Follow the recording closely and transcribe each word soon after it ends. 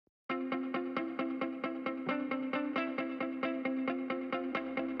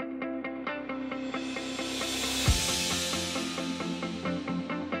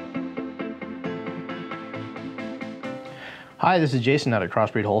Hi, this is Jason out at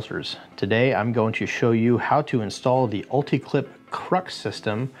CrossBreed Holsters. Today I'm going to show you how to install the Ulticlip Crux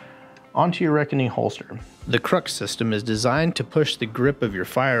system onto your Reckoning holster. The Crux system is designed to push the grip of your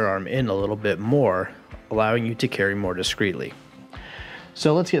firearm in a little bit more, allowing you to carry more discreetly.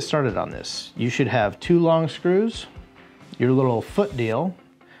 So let's get started on this. You should have 2 long screws, your little foot deal,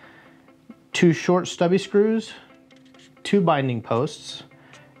 2 short stubby screws, 2 binding posts,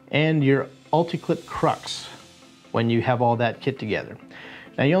 and your Ulticlip Crux when you have all that kit together.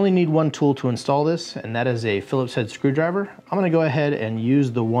 Now you only need one tool to install this, and that is a Phillips head screwdriver. I'm gonna go ahead and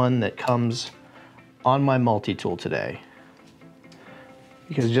use the one that comes on my multi-tool today,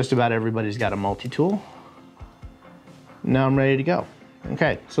 because just about everybody's got a multi-tool. Now I'm ready to go.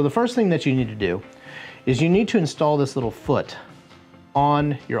 Okay, so the first thing that you need to do is you need to install this little foot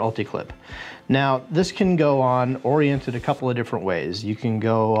on your Ulticlip. Now this can go on oriented a couple of different ways. You can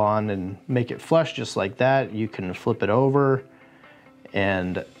go on and make it flush just like that. You can flip it over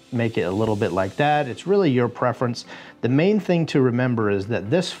and make it a little bit like that. It's really your preference. The main thing to remember is that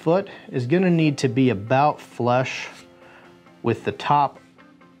this foot is going to need to be about flush with the top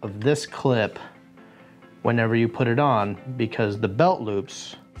of this clip whenever you put it on, because the belt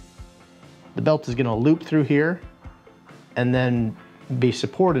loops, the belt is going to loop through here and then be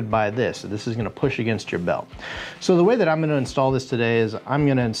supported by this. So this is going to push against your belt. So the way that I'm going to install this today is I'm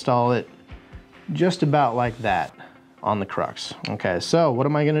going to install it just about like that on the Crux. Okay, so what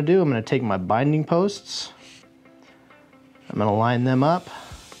am I going to do? I'm going to take my binding posts, I'm going to line them up,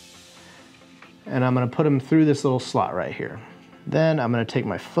 and I'm going to put them through this little slot right here. Then I'm going to take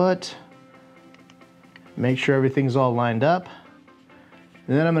my foot, make sure everything's all lined up,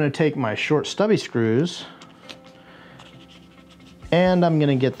 and then I'm going to take my short stubby screws and I'm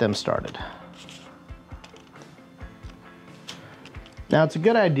gonna get them started. Now it's a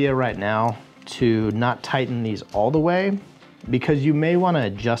good idea right now to not tighten these all the way, because you may wanna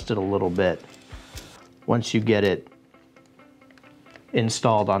adjust it a little bit once you get it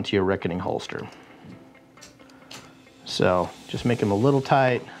installed onto your Reckoning holster. So just make them a little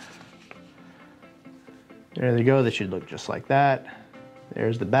tight. There they go, they should look just like that.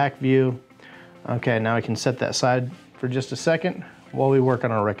 There's the back view. Okay, now I can set that aside for just a second while we work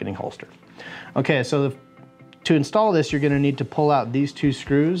on our Reckoning holster. Okay, so to install this, you're gonna need to pull out these 2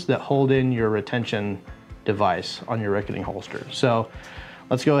 screws that hold in your retention device on your Reckoning holster. So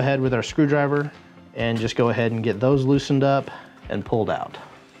let's go ahead with our screwdriver and just go ahead and get those loosened up and pulled out.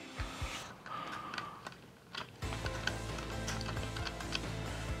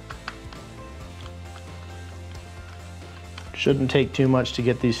 Shouldn't take too much to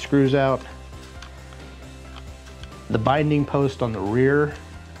get these screws out. The binding post on the rear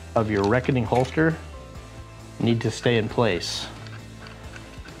of your Reckoning holster need to stay in place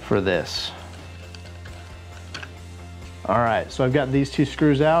for this. All right, so I've got these 2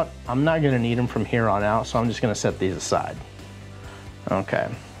 screws out. I'm not gonna need them from here on out, so I'm just gonna set these aside. Okay,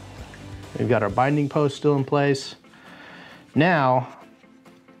 we've got our binding post still in place. Now,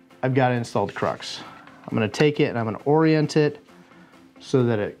 I've got to install the Crux. I'm gonna take it and I'm gonna orient it so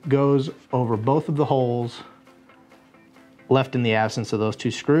that it goes over both of the holes left in the absence of those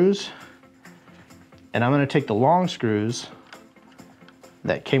 2 screws. And I'm gonna take the long screws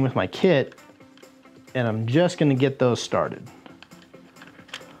that came with my kit and I'm just gonna get those started.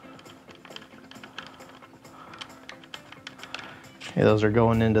 Okay, those are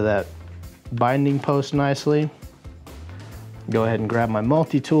going into that binding post nicely. Go ahead and grab my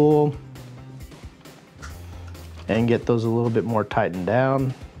multi-tool and get those a little bit more tightened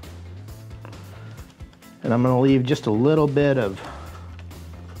down. And I'm gonna leave just a little bit of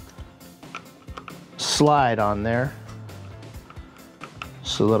slide on there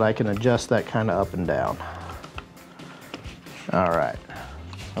so that I can adjust that kind of up and down. All right.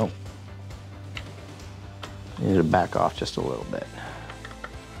 Oh, need to back off just a little bit.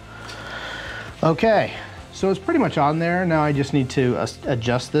 Okay, so it's pretty much on there. Now I just need to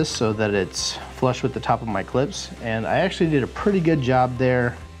adjust this so that it's flush with the top of my clips, and I actually did a pretty good job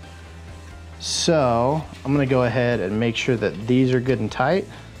there. So I'm gonna go ahead and make sure that these are good and tight.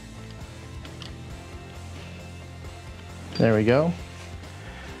 There we go.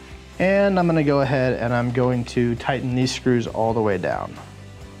 And I'm gonna go ahead and I'm going to tighten these screws all the way down.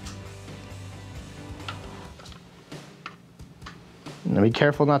 Now be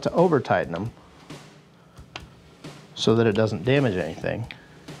careful not to over tighten them so that it doesn't damage anything.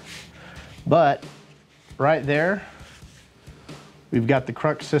 But right there, we've got the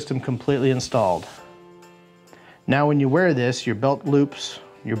Crux system completely installed. Now when you wear this, your belt loops,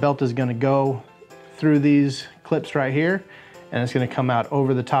 your belt is gonna go through these clips right here, and it's gonna come out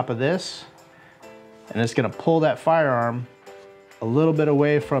over the top of this, and it's gonna pull that firearm a little bit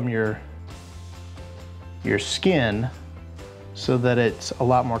away from your skin so that it's a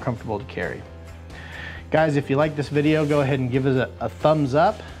lot more comfortable to carry. Guys, if you like this video, go ahead and give us a thumbs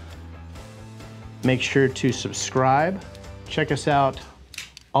up. Make sure to subscribe. Check us out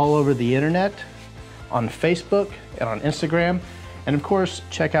all over the internet, on Facebook and on Instagram. And of course,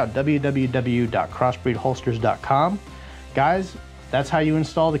 check out www.crossbreedholsters.com. Guys, that's how you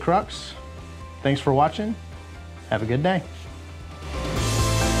install the Crux. Thanks for watching. Have a good day.